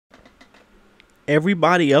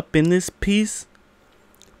Everybody up in this piece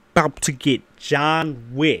about to get John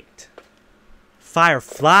Wicked.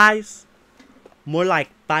 Fireflies? More like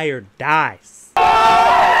fire dies.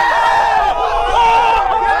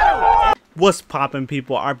 What's poppin',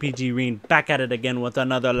 people? RPG Reen back at it again with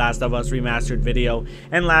another Last of Us Remastered video.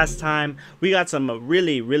 And last time we got some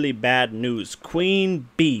really bad news. Queen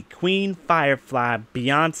Bee, Queen Firefly,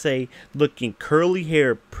 Beyonce looking curly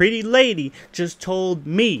hair pretty lady just told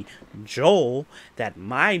me, Joel, that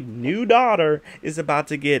my new daughter is about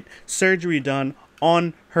to get surgery done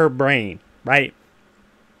on her brain, right?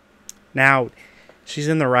 Now, she's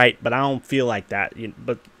in the right, but I don't feel like that.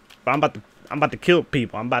 But I'm about to kill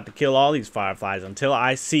people. I'm about to kill all these fireflies until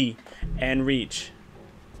I see and reach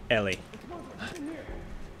Ellie.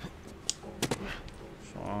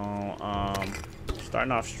 So,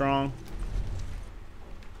 starting off strong.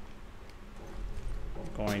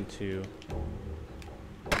 Going to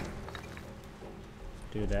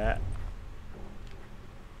do that.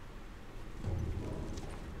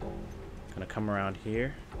 Gonna come around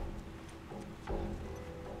here.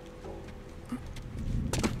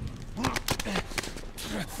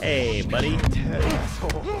 Hey, buddy.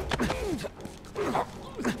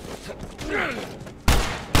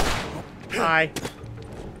 Hi.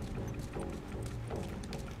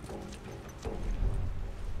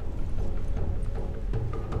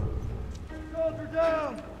 Soldier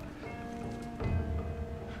down.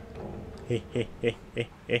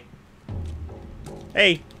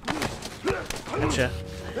 Hey. Gotcha.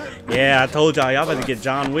 Yeah, I told y'all about to get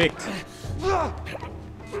John Wicked.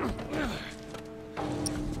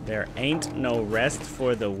 There ain't no rest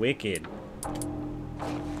for the wicked.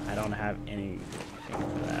 I don't have anything for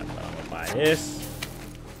that, but I'm gonna buy this.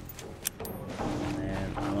 And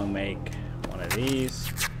then I'm gonna make one of these.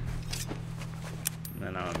 And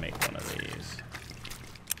then I'm gonna make one of these.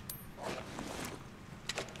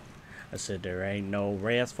 I said there ain't no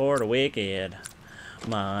rest for the wicked.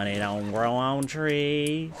 Money don't grow on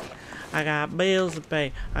trees. I got bills to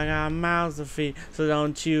pay, I got mouths to feed, so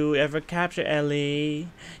don't you ever capture Ellie,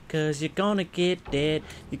 cause you're gonna get dead,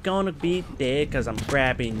 you're gonna be dead, cause I'm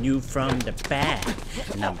grabbing you from the back,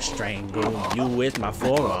 and I'm strangling you with my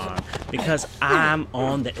forearm, because I'm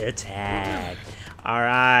on the attack.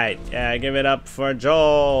 Alright, yeah, give it up for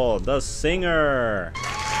Joel, the singer.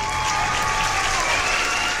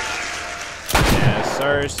 Yes,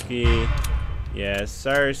 Sirski. Yes,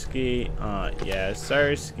 Sirski. Yes,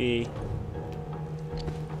 Sirski.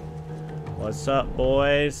 What's up,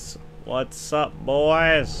 boys? What's up,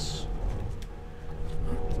 boys?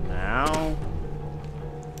 Now,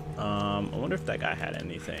 I wonder if that guy had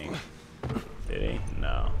anything. Did he?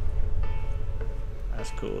 No.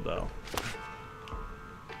 That's cool, though.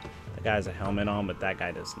 That guy has a helmet on, but that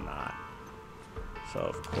guy does not. So,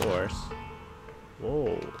 of course.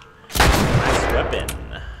 Whoa. Nice weapon.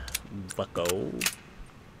 Bucko.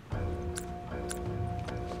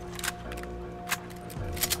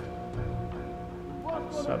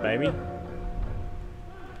 What's up, baby?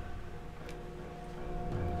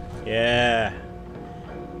 Yeah.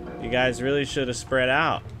 You guys really should have spread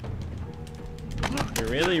out. You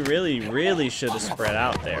really should have spread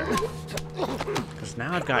out there. Because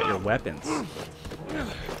now I've got your weapons.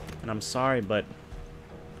 And I'm sorry, but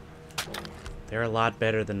they're a lot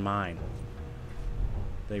better than mine.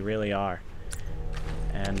 They really are.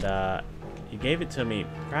 And you gave it to me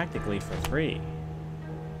practically for free.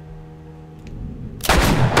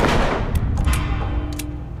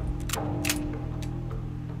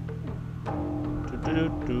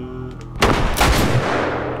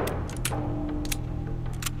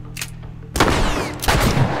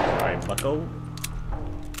 Alright, bucko.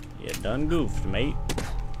 You done goofed, mate.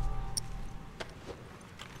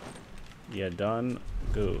 You done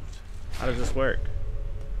goofed. How does this work?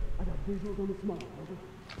 I got visuals on the smile, over.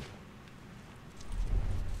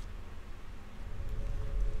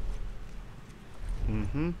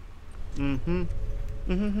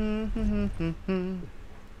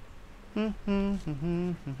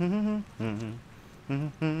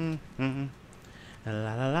 La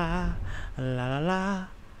la la la la la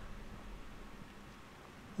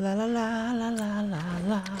la la la la la la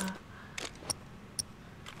la.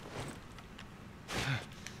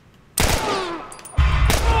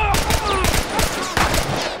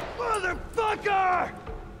 Motherfucker!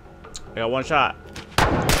 I got one shot.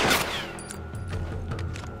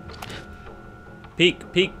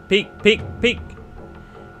 Peek, peek, peek, peek, peek.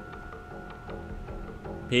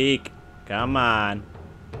 Peek. Come on.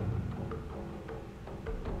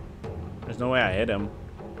 There's no way I hit him.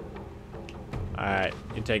 Alright,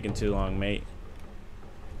 you're taking too long, mate.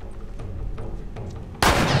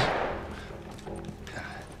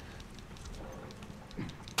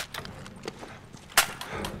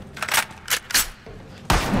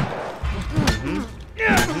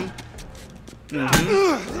 Yeah.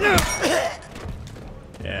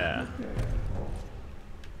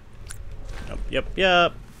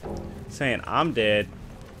 Yep. Saying I'm dead.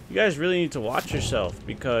 You guys really need to watch yourself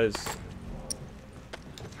because.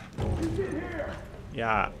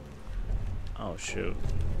 Yeah. Oh shoot.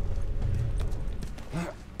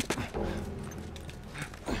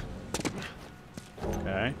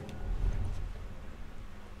 Okay.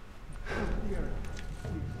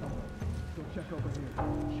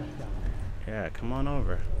 Yeah, come on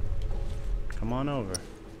over. Come on over.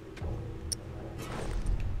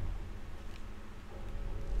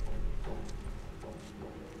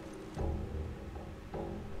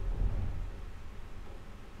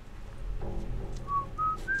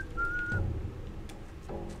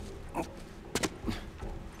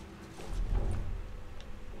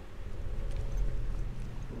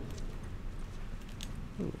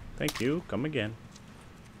 Ooh, thank you. Come again.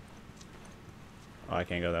 Oh, I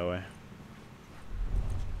can't go that way.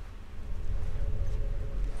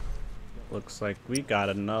 Looks like we got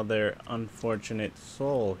another unfortunate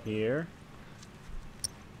soul here.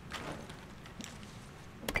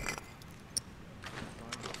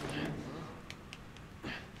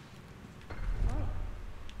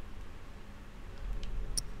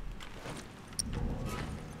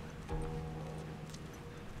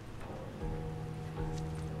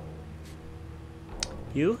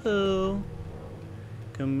 Yoo-hoo!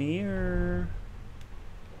 Come here.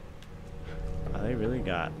 Oh, they really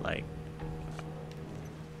got, like...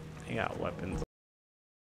 They got weapons.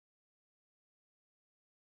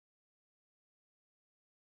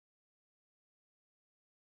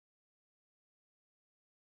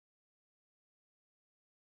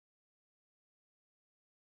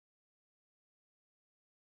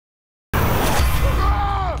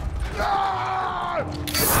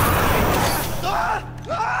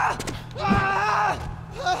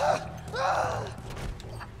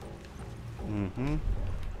 Mm-hmm.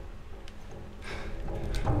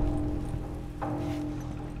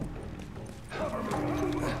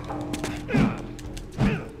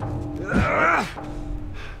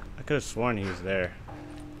 I could have sworn he was there.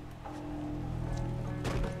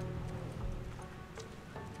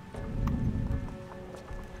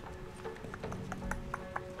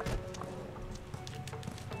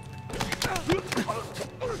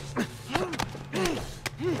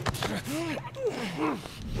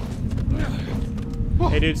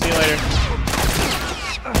 Hey dude, see you later.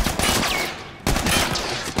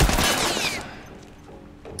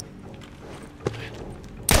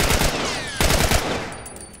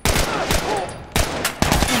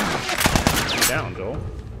 Get down, Joel.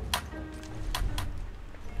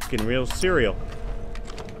 Getting real serial.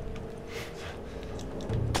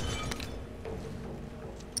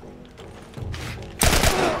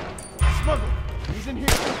 Smuggler, he's in here.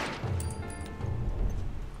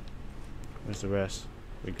 Where's the rest?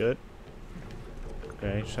 We good?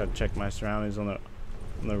 Okay, just had to check my surroundings on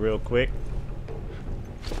the real quick.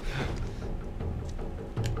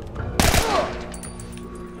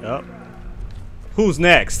 Yup. Who's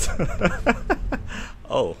next?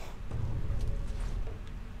 Oh.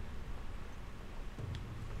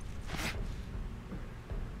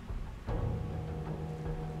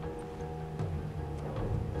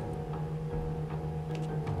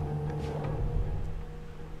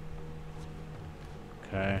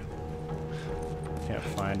 Okay. Can't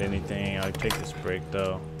find anything. I'll take this break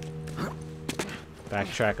though.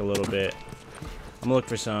 Backtrack a little bit. I'm gonna look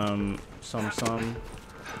for some.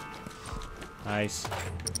 Nice.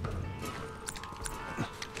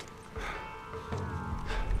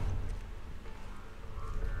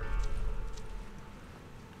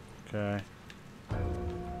 Okay.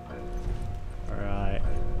 Alright.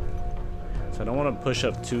 So I don't want to push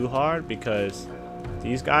up too hard because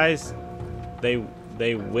these guys, they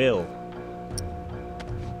will.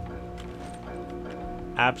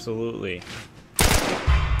 Absolutely.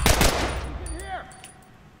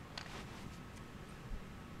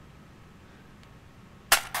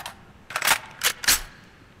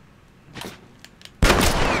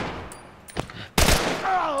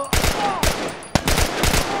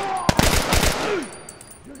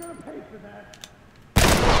 You're gonna pay for that.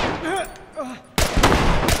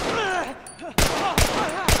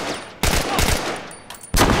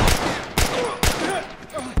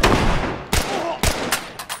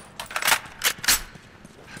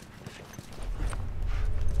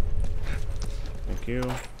 Thank you.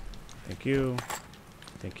 Thank you.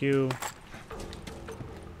 Thank you.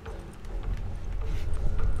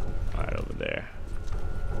 Alright, over there.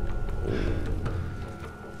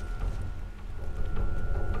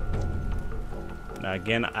 Now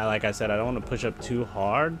again, like I said, I don't want to push up too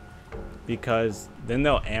hard because then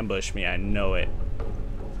they'll ambush me. I know it.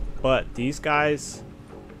 But these guys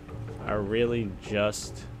are really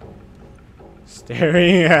just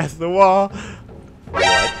staring at the wall.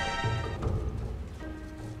 What?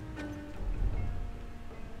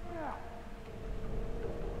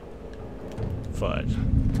 Fudge.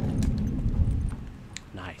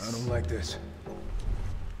 Nice. I don't like this.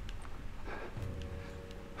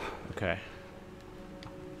 Okay.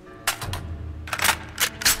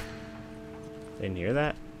 Didn't hear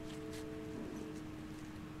that?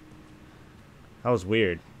 That was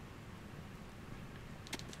weird.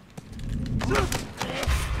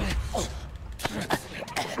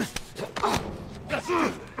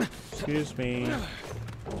 Excuse me.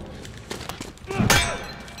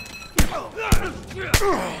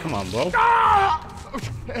 Come on, bro.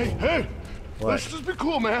 Hey, hey! What? Let's just be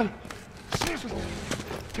cool, man. Seriously.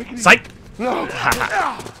 Take it easy. Psych! No.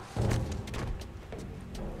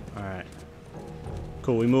 Alright.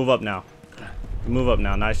 Cool, we move up now. We move up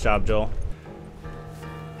now. Nice job, Joel.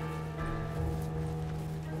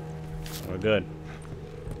 We're good.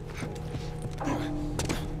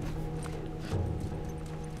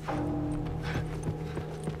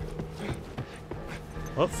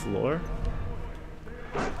 What floor?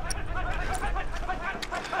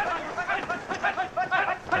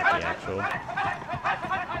 Like the actual.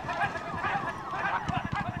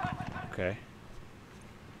 Okay.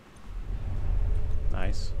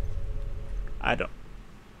 Nice. I don't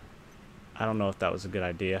know if that was a good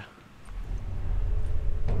idea.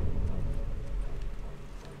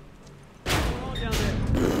 Down there.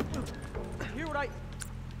 Hear what I...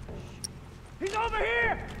 He's over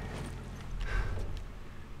here!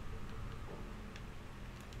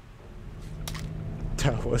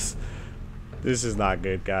 That was... This is not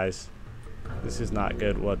good, guys. This is not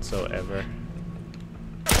good whatsoever.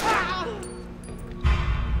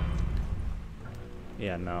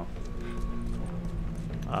 Yeah, no.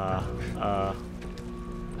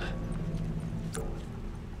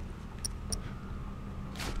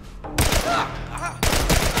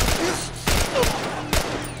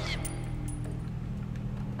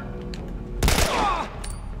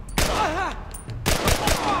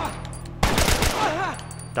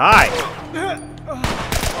 Die!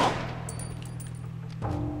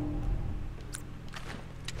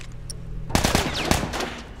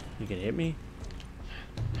 You can hit me?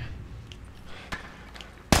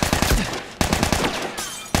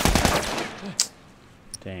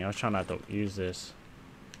 Dang, I was trying not to use this.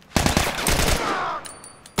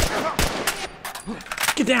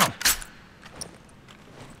 Get down!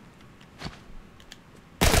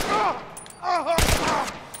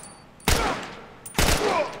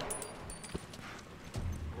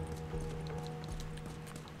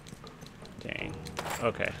 Dang.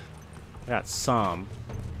 Okay. Got some.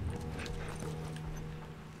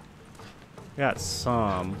 Got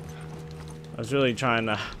some. I was really trying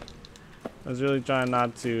not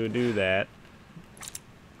to do that.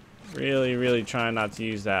 Really trying not to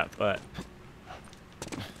use that, but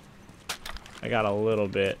I got a little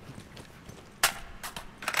bit.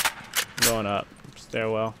 Going up.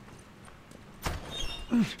 Stairwell.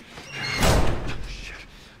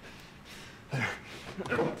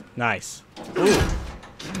 Nice. Ooh.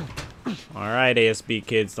 Alright, ASB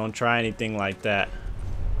kids, don't try anything like that.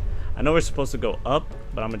 I know we're supposed to go up,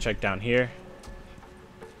 but I'm gonna check down here.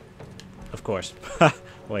 Of course.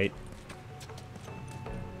 Wait.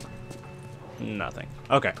 Nothing.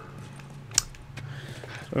 Okay. So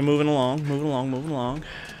we're moving along.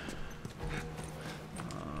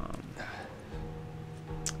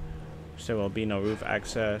 There will be no roof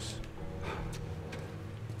access.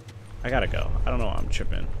 I gotta go. I don't know why I'm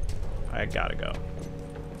tripping. I gotta go.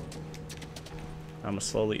 I'm gonna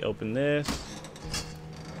slowly open this.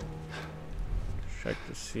 Check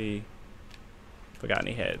to see if I got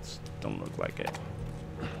any heads. Don't look like it.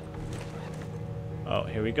 Oh,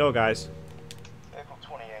 here we go, guys. April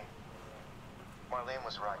 28th. Marlene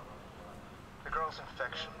was right. The girl's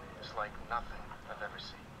infection is like nothing I've ever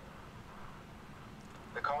seen.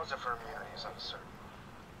 The cause of her immunity is uncertain.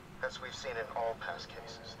 As we've seen in all past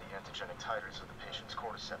cases, the antigenic titers of the patient's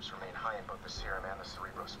cordyceps remain high in both the serum and the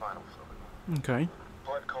cerebrospinal fluid. Okay.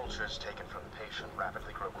 Blood cultures taken from the patient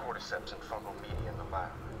rapidly grow cordyceps and fungal media in the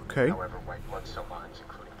lab. Okay. However, white blood cell lines,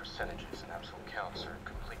 including percentages and absolute counts, are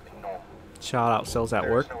completely normal. Shout out cells at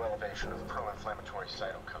work. There is no elevation of pro-inflammatory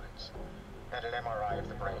cytokines, and an MRI of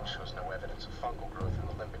the brain shows no evidence of fungal growth in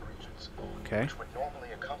the limbic regions, Okay. which would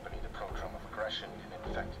normally accompany the prodrome of aggression in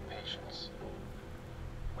infected patients.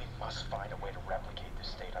 We must find a way to replicate this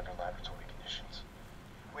state under laboratory conditions.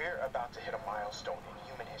 We're about to hit a milestone in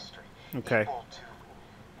human history Okay. equal to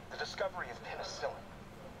the discovery of penicillin.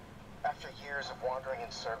 After years of wandering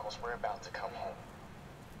in circles, we're about to come home.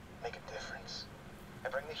 Make a difference.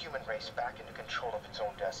 And bring the human race back into control of its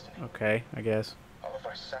own destiny. Okay, I guess. All of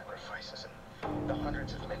our sacrifices and the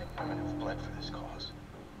hundreds of men and women who've bled for this cause,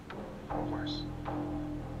 or worse,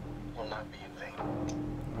 will not be in vain.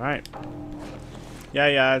 All right.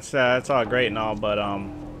 Yeah, it's all great and all, but I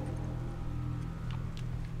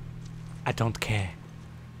don't care.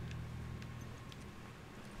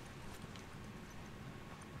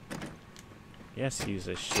 Yes, use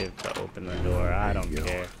a shiv to open the door. I don't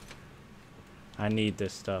care. I need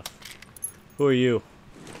this stuff. Who are you?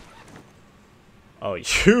 Oh,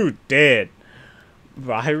 you dead.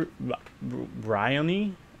 Bryony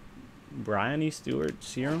Stewart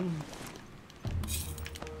serum.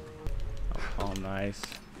 Oh, nice.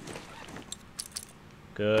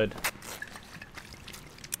 Good.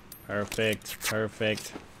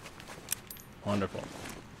 Perfect. Wonderful.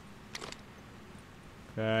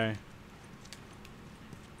 Okay.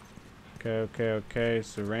 Okay.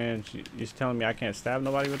 Syringe. You're telling me I can't stab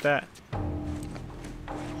nobody with that?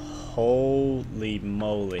 Holy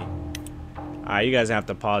moly. Alright, you guys have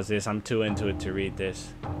to pause this. I'm too into it to read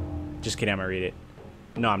this. Just kidding, I'm gonna read it.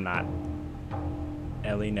 No, I'm not.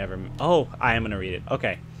 Ellie never... Oh, I am gonna read it.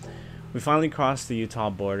 Okay. We finally crossed the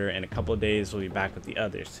Utah border. In a couple of days, we'll be back with the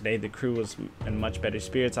others. Today, the crew was in much better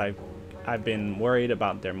spirits. I've been worried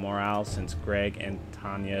about their morale since Greg and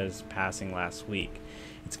Tanya's passing last week.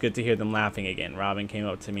 It's good to hear them laughing again. Robin came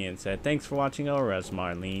up to me and said, "Thanks for watching over us,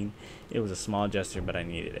 Marlene." It was a small gesture, but I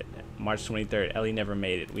needed it. March 23rd, Ellie never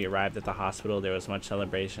made it. We arrived at the hospital. There was much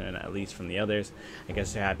celebration, at least from the others. I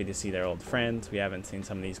guess they're happy to see their old friends. We haven't seen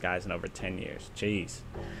some of these guys in over 10 years. Jeez.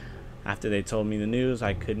 After they told me the news,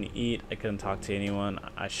 I couldn't eat. I couldn't talk to anyone.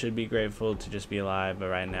 I should be grateful to just be alive, but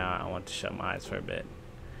right now I want to shut my eyes for a bit.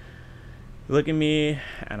 Look at me,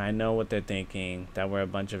 and I know what they're thinking, that we're a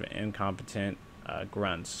bunch of incompetent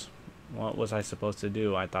grunts. What was I supposed to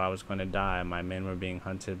do? I thought I was going to die. My men were being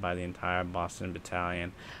hunted by the entire Boston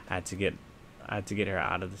battalion. I had to get her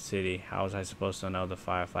out of the city. How was I supposed to know the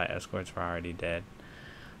Firefly escorts were already dead?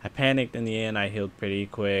 I panicked. In the end, I healed pretty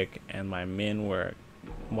quick, and my men were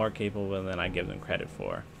more capable than I give them credit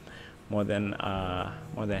for. More than a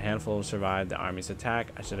handful survived the army's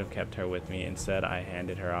attack. I should have kept her with me. Instead, I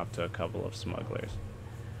handed her off to a couple of smugglers.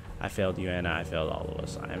 I failed you, and I failed all of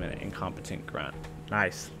us. I am an incompetent grunt.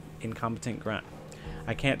 Nice. Incompetent grunt.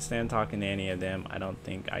 I can't stand talking to any of them. I don't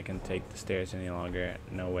think I can take the stairs any longer.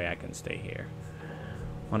 No way I can stay here.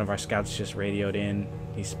 One of our scouts just radioed in.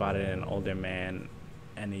 He spotted an older man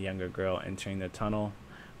and a younger girl entering the tunnel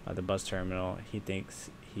by the bus terminal. He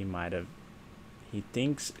thinks she might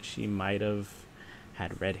have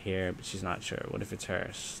had red hair, but she's not sure. What if it's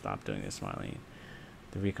her? Stop doing this, Marlene.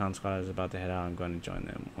 The recon squad is about to head out. I'm going to join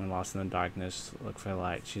them. When lost in the darkness, look for a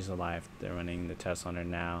light. She's alive. They're running the test on her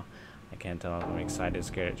now. I can't tell if I'm excited,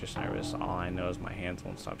 scared, or just nervous. All I know is my hands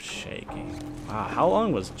won't stop shaking. Wow, how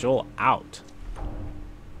long was Joel out?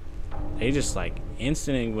 They just like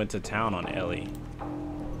instantly went to town on Ellie.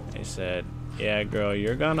 They said, "Yeah, girl,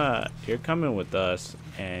 you're coming with us,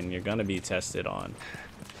 and you're gonna be tested on."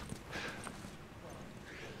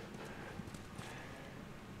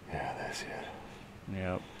 Yeah, that's it.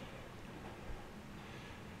 Yep.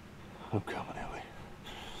 I'm coming, Ellie.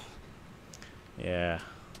 Yeah.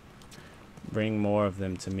 Bring more of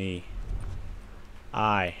them to me.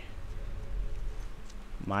 My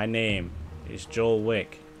name is Joel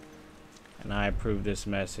Wick, and I approve this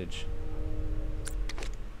message.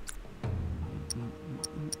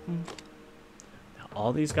 Now,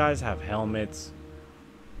 all these guys have helmets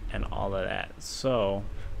and all of that, so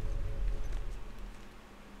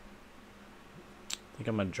I think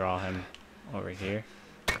I'm gonna draw him over here.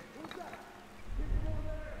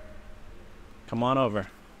 Come on over.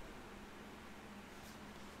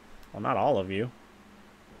 Well, not all of you.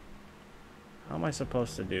 How am I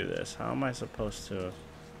supposed to do this? How am I supposed to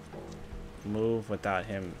move without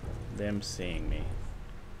them seeing me?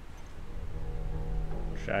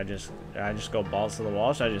 Should I just go balls to the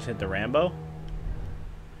wall? Should I just hit the Rambo? I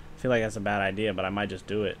feel like that's a bad idea, but I might just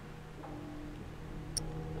do it.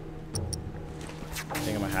 I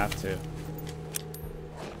think I'm gonna have to.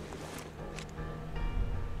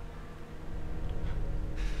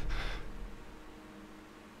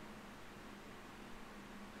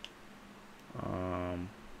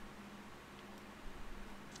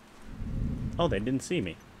 Oh, they didn't see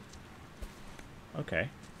me. Okay.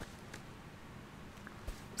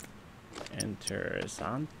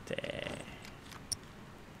 Interessante.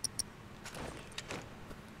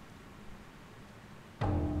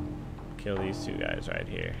 Kill these two guys right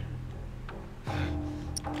here.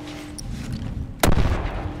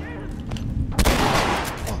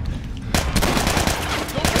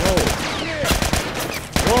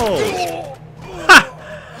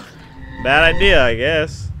 Bad idea, I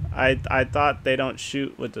guess. I thought they don't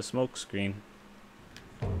shoot with the smoke screen.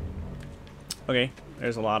 Okay,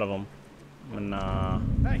 there's a lot of them. And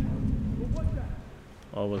Hey, what's that?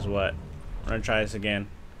 what was what? I'm gonna try this again.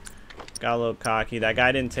 Got a little cocky. That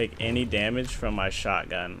guy didn't take any damage from my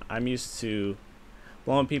shotgun. I'm used to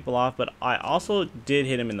blowing people off, but I also did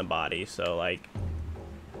hit him in the body. So like,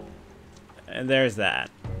 and there's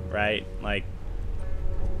that, right? Like,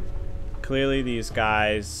 clearly these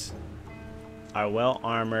guys are well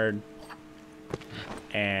armored,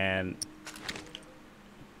 and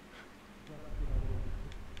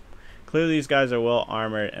clearly these guys are well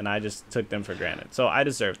armored, and I just took them for granted. So I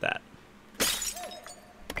deserve that.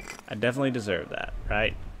 I definitely deserve that,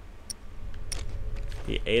 right?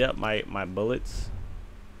 He ate up my bullets.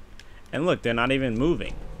 And look, they're not even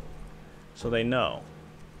moving. So they know.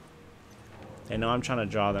 They know I'm trying to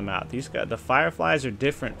draw them out. These guys, the Fireflies are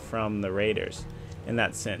different from the Raiders in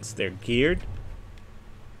that sense. They're geared.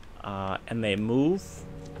 And they move.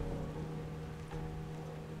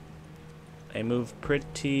 They move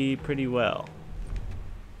pretty well.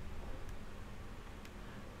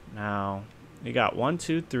 Now, you got 1,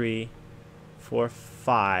 2, 3, 4,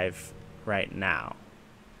 5 right now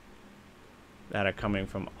that are coming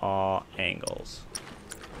from all angles.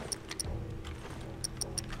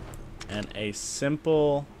 And a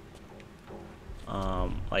simple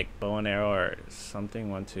like bow and arrow or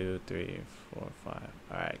something. 1, 2, 3, 4, 5.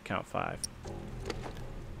 Alright, count 5.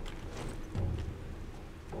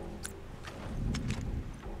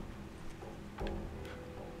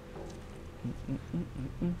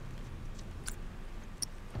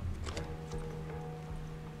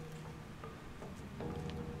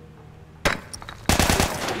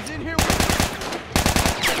 He's in here with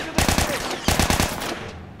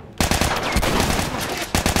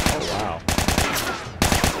Oh wow.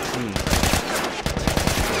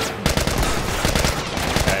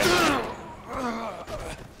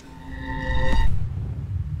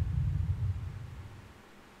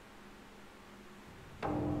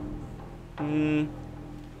 Okay.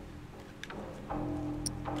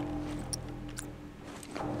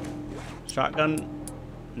 Shotgun,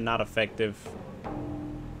 not effective.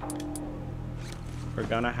 We're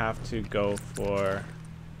gonna have to go for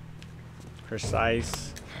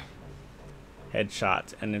precise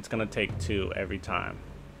headshots, and it's gonna take 2 every time.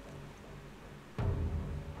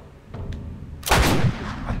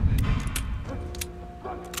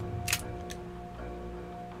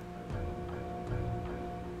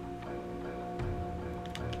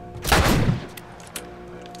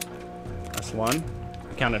 That's 1.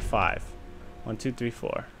 I counted 5. 1, 2, 3,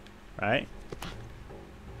 4. Right?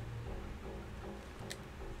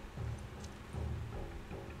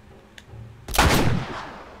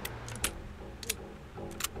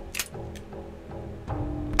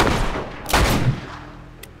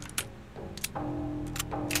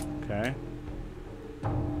 Okay.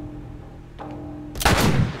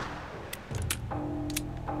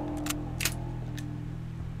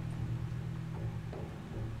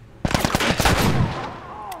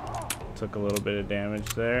 Took a little bit of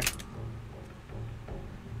damage there.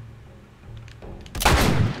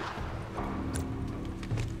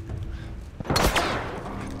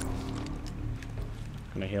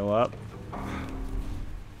 Gonna heal up. I'm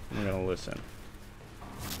gonna listen.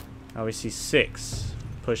 Now we see 6.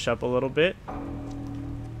 Push up a little bit. I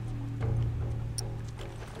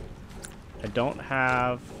don't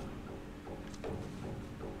have...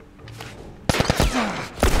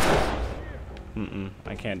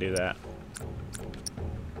 I can't do that.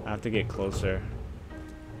 I have to get closer.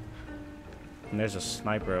 And there's a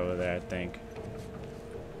sniper over there, I think.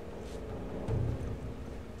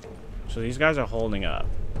 So these guys are holding up,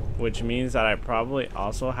 which means that I probably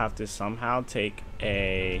also have to somehow take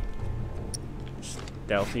a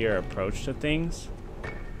stealthier approach to things.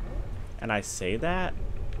 And I say that,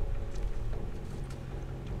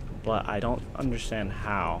 but I don't understand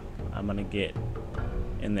how I'm gonna get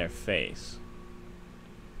in their face.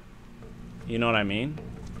 You know what I mean?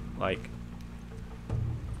 Like,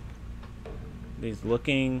 he's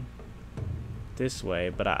looking this way,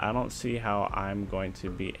 but I don't see how I'm going to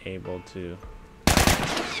be able to.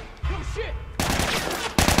 Oh shit!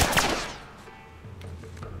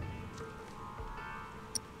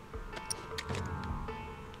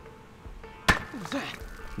 What was that?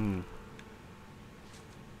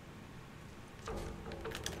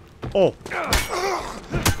 Oh!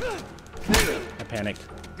 I panicked.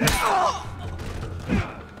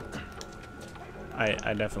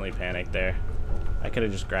 I definitely panicked there. I could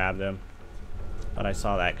have just grabbed him, but I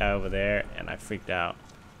saw that guy over there and I freaked out.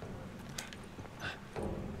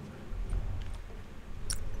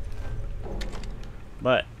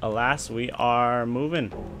 But alas, we are moving.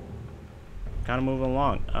 Kind of moving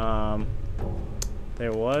along.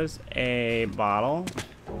 There was a bottle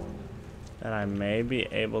that I may be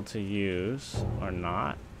able to use or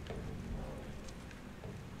not.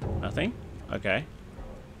 Nothing? Okay.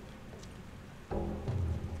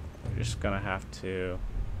 We're just gonna have to...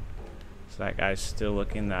 So that guy's still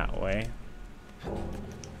looking that way.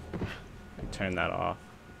 Turn that off.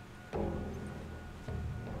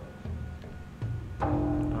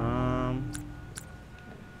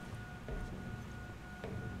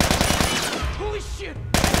 Holy shit!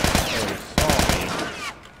 Oh, he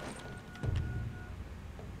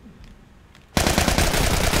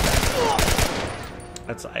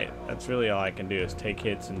saw me. That's really all I can do is take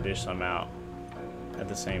hits and dish them out at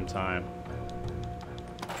the same time.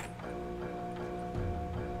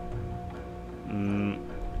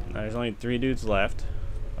 There's only 3 dudes left.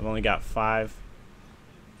 I've only got 5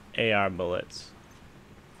 AR bullets.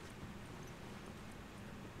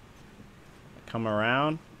 Come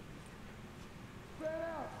around.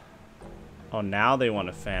 Oh, now they want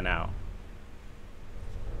to fan out.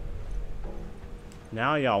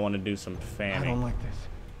 Now y'all want to do some fanning. I don't like this.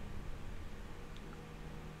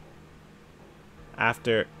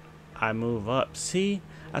 After I move up. See?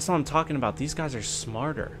 That's what I'm talking about. These guys are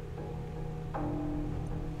smarter.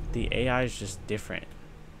 The AI is just different.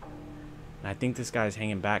 And I think this guy's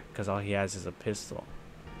hanging back because all he has is a pistol.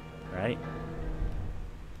 Right?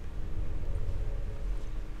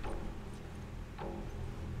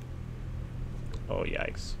 Oh,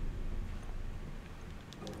 yikes.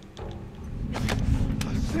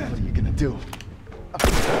 What are you gonna do?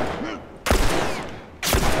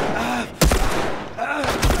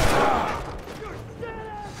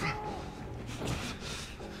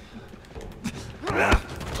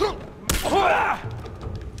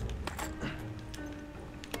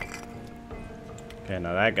 Okay,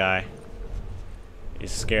 now that guy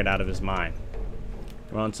is scared out of his mind.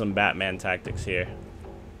 We're on some Batman tactics here.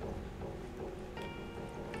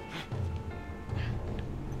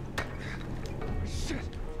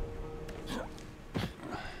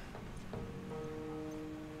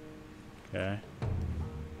 Okay.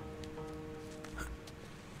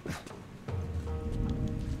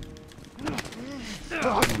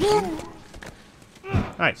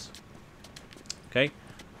 Nice. Okay.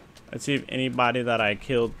 Let's see if anybody that I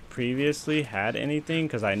killed previously had anything,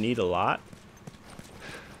 because I need a lot.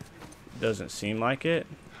 Doesn't seem like it.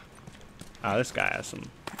 Oh, this guy has some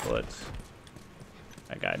bullets.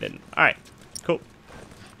 That guy didn't. Alright, cool.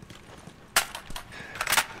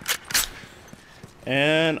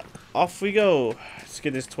 And off we go. Let's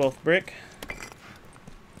get this 12th brick.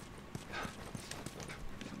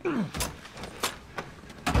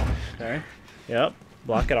 Okay. Yep.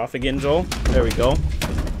 Block it off again, Joel. There we go.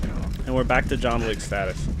 And we're back to John Wick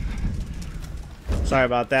status. Sorry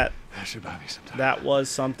about that. That should buy me some time. That was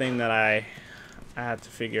something that I had to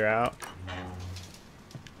figure out.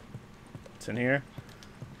 What's in here?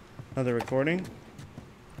 Another recording.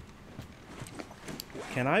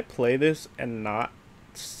 Can I play this and not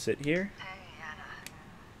sit here?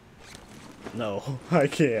 No, I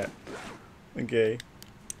can't. Okay.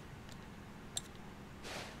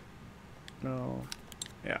 No.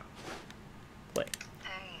 Yeah. Play.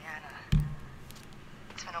 Hey, Anna.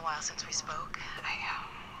 It's been a while since we spoke.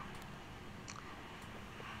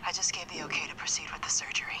 I just gave the okay to proceed with the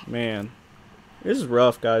surgery. Man. This is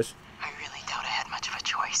rough, guys. I really doubt I had much of a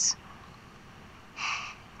choice.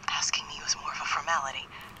 Asking me was more of a formality.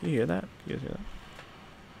 You hear that? You guys hear that?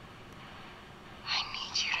 I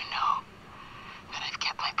need you to know that I've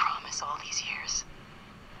kept my promise all these years.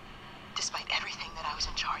 Despite everything that I was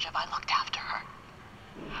in charge of, I looked after her.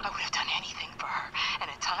 I would have done anything for her, and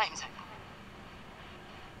at times...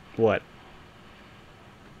 What?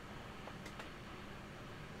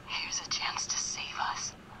 Here's a chance to save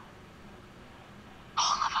us.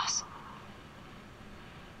 All of us.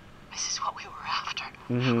 This is what we were after.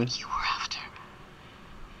 What you were after.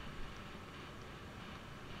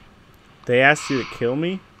 They asked you to kill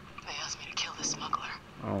me? They asked me to kill the smuggler.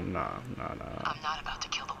 Oh, no. I'm not about to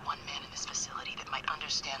kill the one man in this facility that might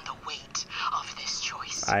understand the weight of this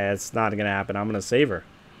choice. It's not gonna happen. I'm gonna save her.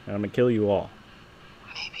 And I'm gonna kill you all.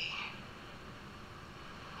 Maybe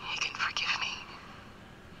he can forgive me.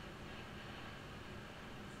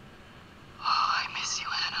 Oh, I miss you,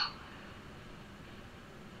 Anna.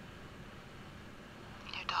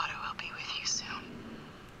 Your daughter will be with you soon.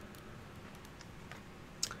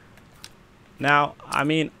 Now, I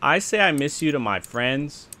mean, I say I miss you to my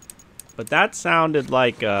friends, but that sounded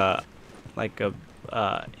like a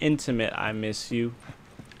intimate I miss you.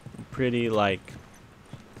 Pretty, like,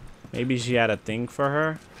 Maybe she had a thing for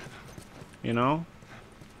her. You know?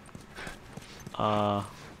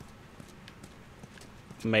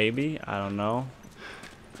 Maybe. I don't know.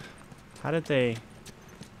 How did they...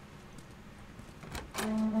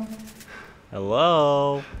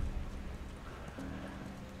 Hello?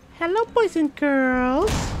 Hello, boys and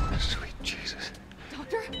girls. Sweet Jesus.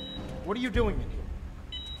 Doctor? What are you doing in here?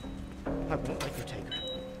 I won't let you take her.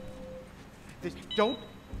 Don't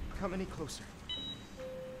come any closer.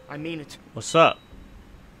 I mean it. What's up?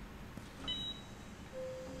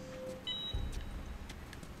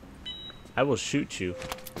 I will shoot you.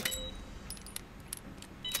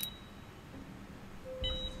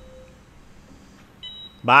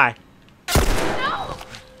 Bye. No!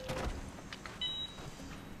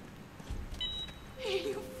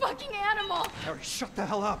 You fucking animal! Harry, shut the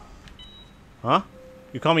hell up. Huh?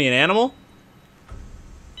 You call me an animal?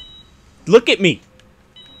 Look at me!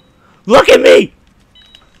 Look at me!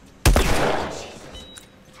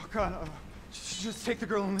 Oh, God, just take the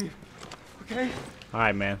girl and leave. Okay?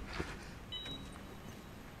 Alright, man.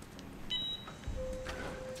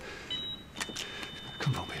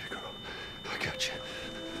 Come on, baby girl. I got you.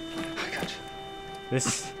 I got you.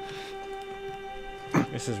 This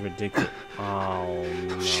is ridiculous. Oh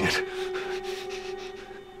no. Shit.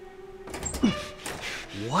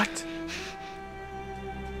 What?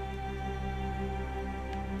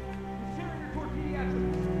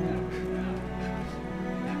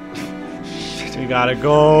 We gotta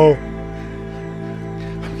go.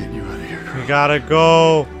 I'm getting you out of here, girl. We gotta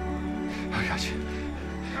go. I got you.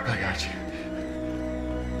 I got you.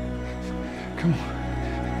 Come on.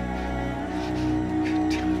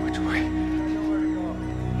 Tell me which way.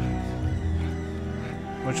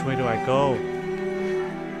 Which way do I go?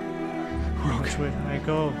 We're Which okay. way do I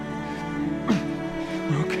go?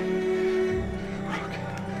 We're okay. We're okay.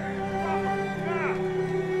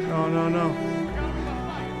 No, no, no.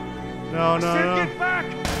 No, no, no. Get back!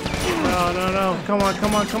 No, no, no. Come on,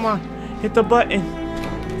 come on, come on. Hit the button.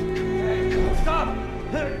 Stop!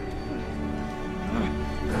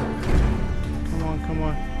 Come on, come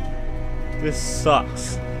on. This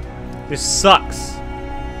sucks. This sucks.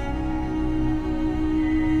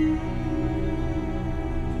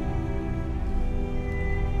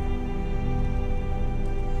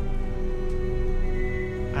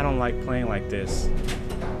 I don't like playing like this.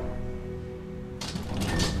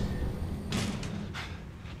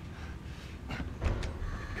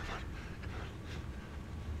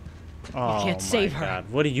 Oh, can't save my her. God.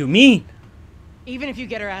 What do you mean? Even if you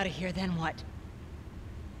get her out of here, then what?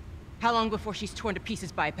 How long before she's torn to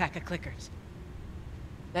pieces by a pack of clickers?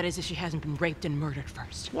 That is, if she hasn't been raped and murdered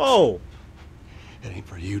first. Whoa. It ain't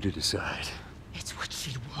for you to decide. It's what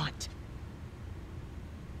she'd want.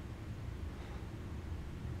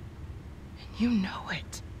 And you know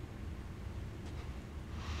it.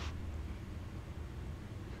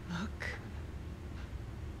 Look.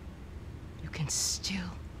 You can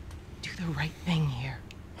still do the right thing here.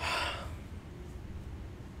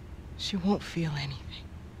 She won't feel anything.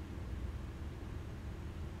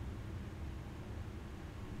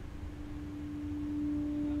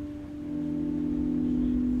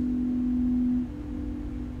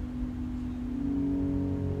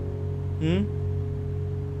 Hmm?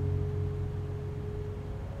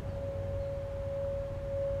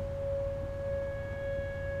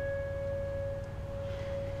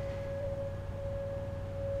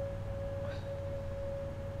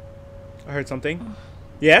 I heard something.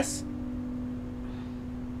 Yes?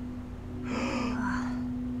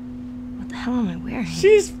 What the hell am I wearing?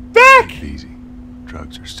 She's back! Easy.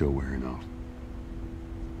 Drugs are still wearing off.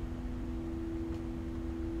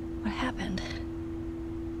 What happened?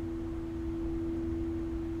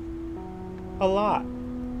 A lot.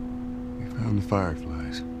 We found the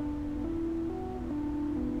fireflies.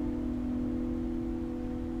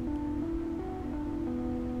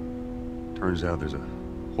 Turns out there's a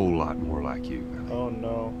whole lot more like you, Ellie. Oh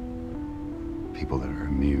no. People that are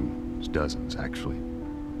immune. There's dozens, actually.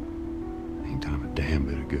 Ain't done 'em a damn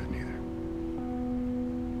bit of good, neither.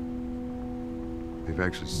 They've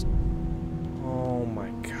actually... Oh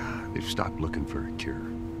my God. They've stopped looking for a cure.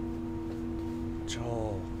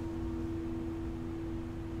 Joel.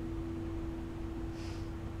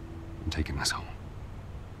 I'm taking us home.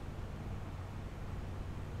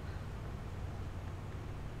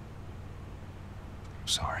 I'm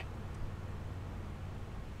sorry.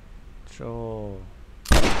 Joel.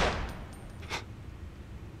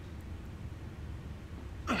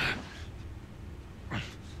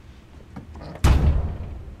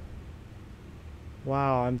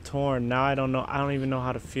 Wow, I'm torn. Now I don't know. I don't even know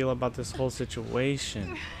how to feel about this whole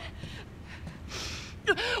situation.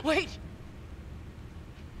 Wait.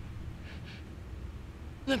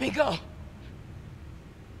 Let me go.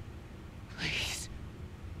 Please.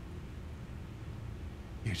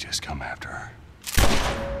 You just come after her.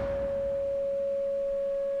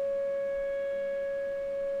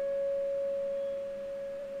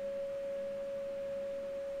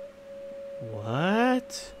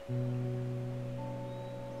 What?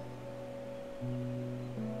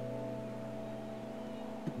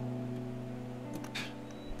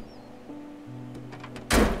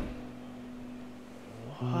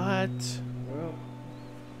 What? Well,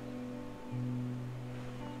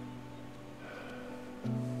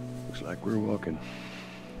 looks like we're walking.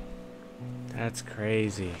 That's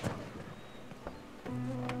crazy.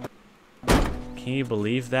 Can you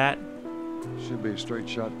believe that? Should be a straight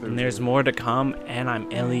shot through. And there's more to come, and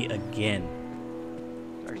I'm Ellie again.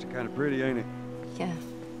 It's actually kind of pretty, ain't it? Yeah.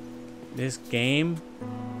 This game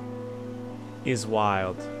is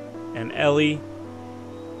wild. And Ellie,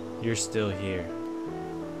 you're still here.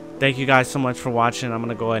 Thank you guys so much for watching. I'm going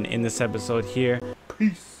to go ahead and end this episode here.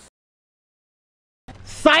 Peace.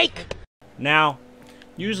 Psych! Now,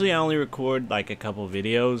 usually I only record like a couple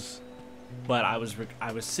videos, but I was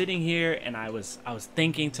sitting here and I was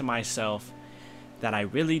thinking to myself that I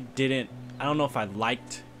really didn't, I don't know if I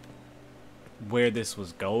liked where this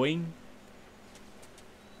was going.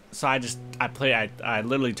 So I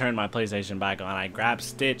literally turned my PlayStation back on. I grabbed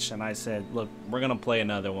Stitch and I said, look, we're gonna play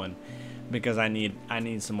another one because I need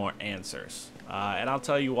some more answers. And I'll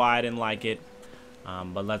tell you why I didn't like it.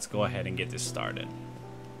 But let's go ahead and get this started.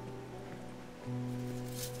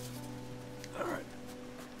 All right.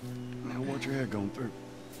 Now watch your head going through.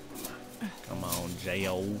 Come on,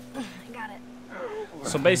 J.O. I got it.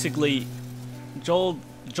 So basically, Joel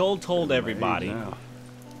told everybody.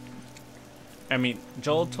 I mean,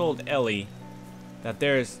 Joel told Ellie that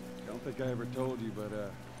there's. Don't think I ever told you, but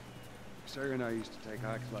Sarah and I used to take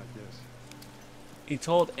hikes like this. He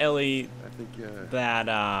told Ellie I think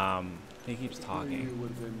that he keeps you talking. would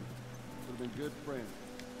have been good friends.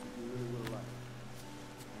 You really would have liked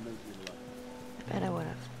it. I made you like it. I bet I would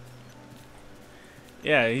have.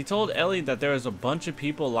 Yeah, he told Ellie that there was a bunch of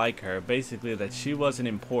people like her, basically that she wasn't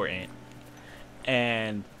important,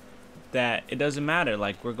 and that it doesn't matter,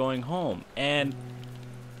 like, we're going home. And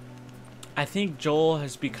I think Joel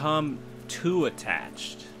has become too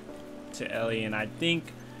attached to Ellie, and I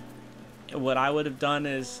think what I would have done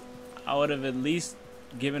is I would have at least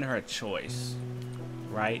given her a choice,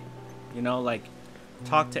 right? You know, like,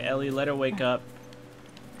 talk to Ellie, let her wake up,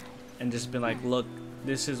 and just been like, look,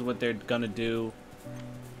 this is what they're gonna do.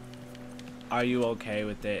 Are you okay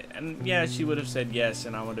with it? And yeah, she would have said yes,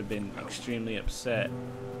 and I would have been extremely upset.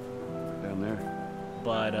 Down there.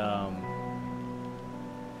 But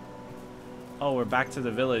oh, we're back to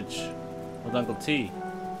the village with Uncle T.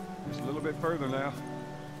 Just a little bit further now.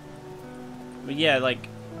 But yeah, like,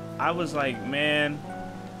 I was like, man,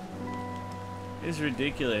 it's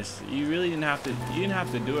ridiculous. You really didn't have to. You didn't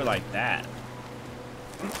have to do it like that.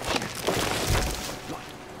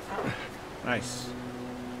 Nice.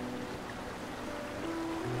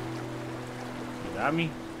 You got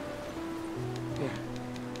me? Yeah,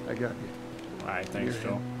 I got you. Alright, thanks, Here.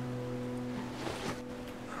 Joel.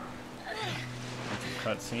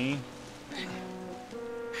 Cutscene.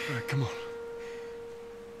 All right, come on.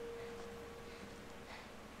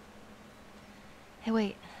 Hey,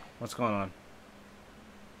 wait. What's going on?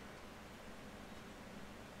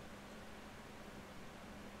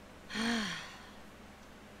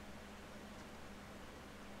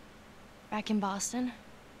 Back in Boston,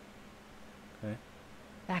 Okay.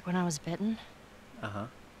 back when I was bitten, Uh-huh.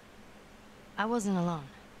 I wasn't alone.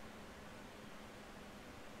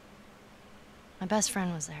 My best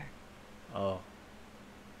friend was there, Oh.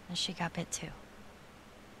 and she got bit too.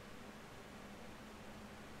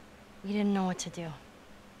 We didn't know what to do.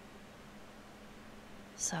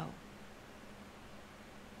 So,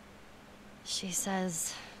 she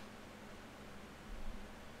says,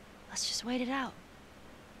 let's just wait it out.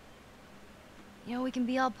 You know, we can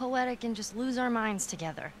be all poetic and just lose our minds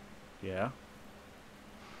together. Yeah.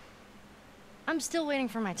 I'm still waiting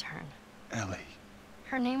for my turn. Ellie.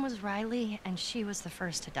 Her name was Riley, and she was the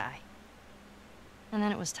first to die. And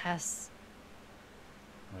then it was Tess,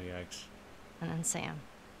 Oh, yikes. and then Sam.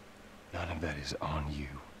 None of that is on you.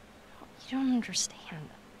 You don't understand.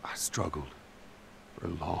 I struggled for a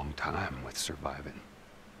long time with surviving.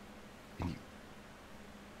 And you...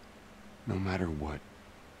 No matter what,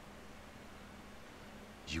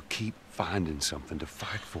 you keep finding something to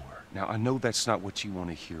fight for. Now, I know that's not what you want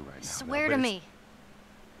to hear right now. Swear but to it's- me.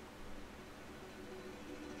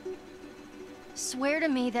 Swear to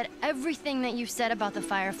me that everything that you said about the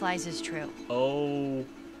Fireflies is true. Oh.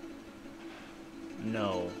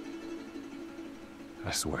 No.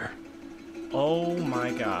 I swear. Oh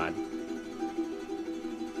my god.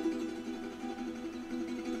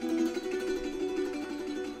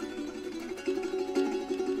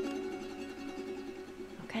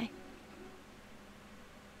 Okay.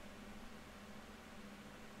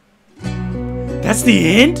 That's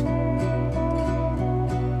the end?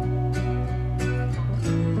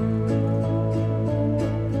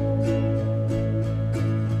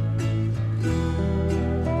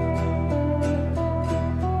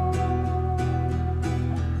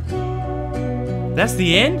 That's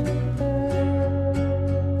the end?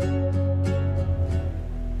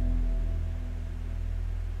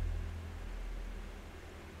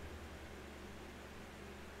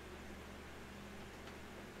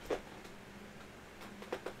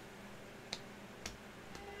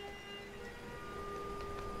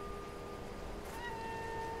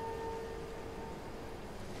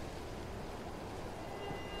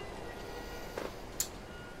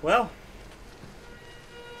 Well,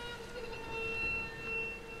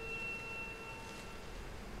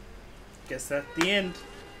 guess that's the end.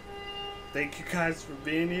 Thank you guys for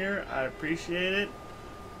being here. I appreciate it.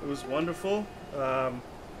 It was wonderful.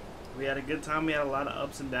 We had a good time. We had a lot of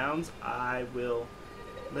ups and downs. I will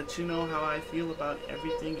let you know how I feel about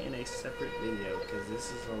everything in a separate video because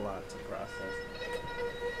this is a lot to process.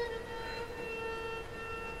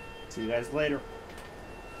 See you guys later.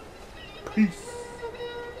 Peace.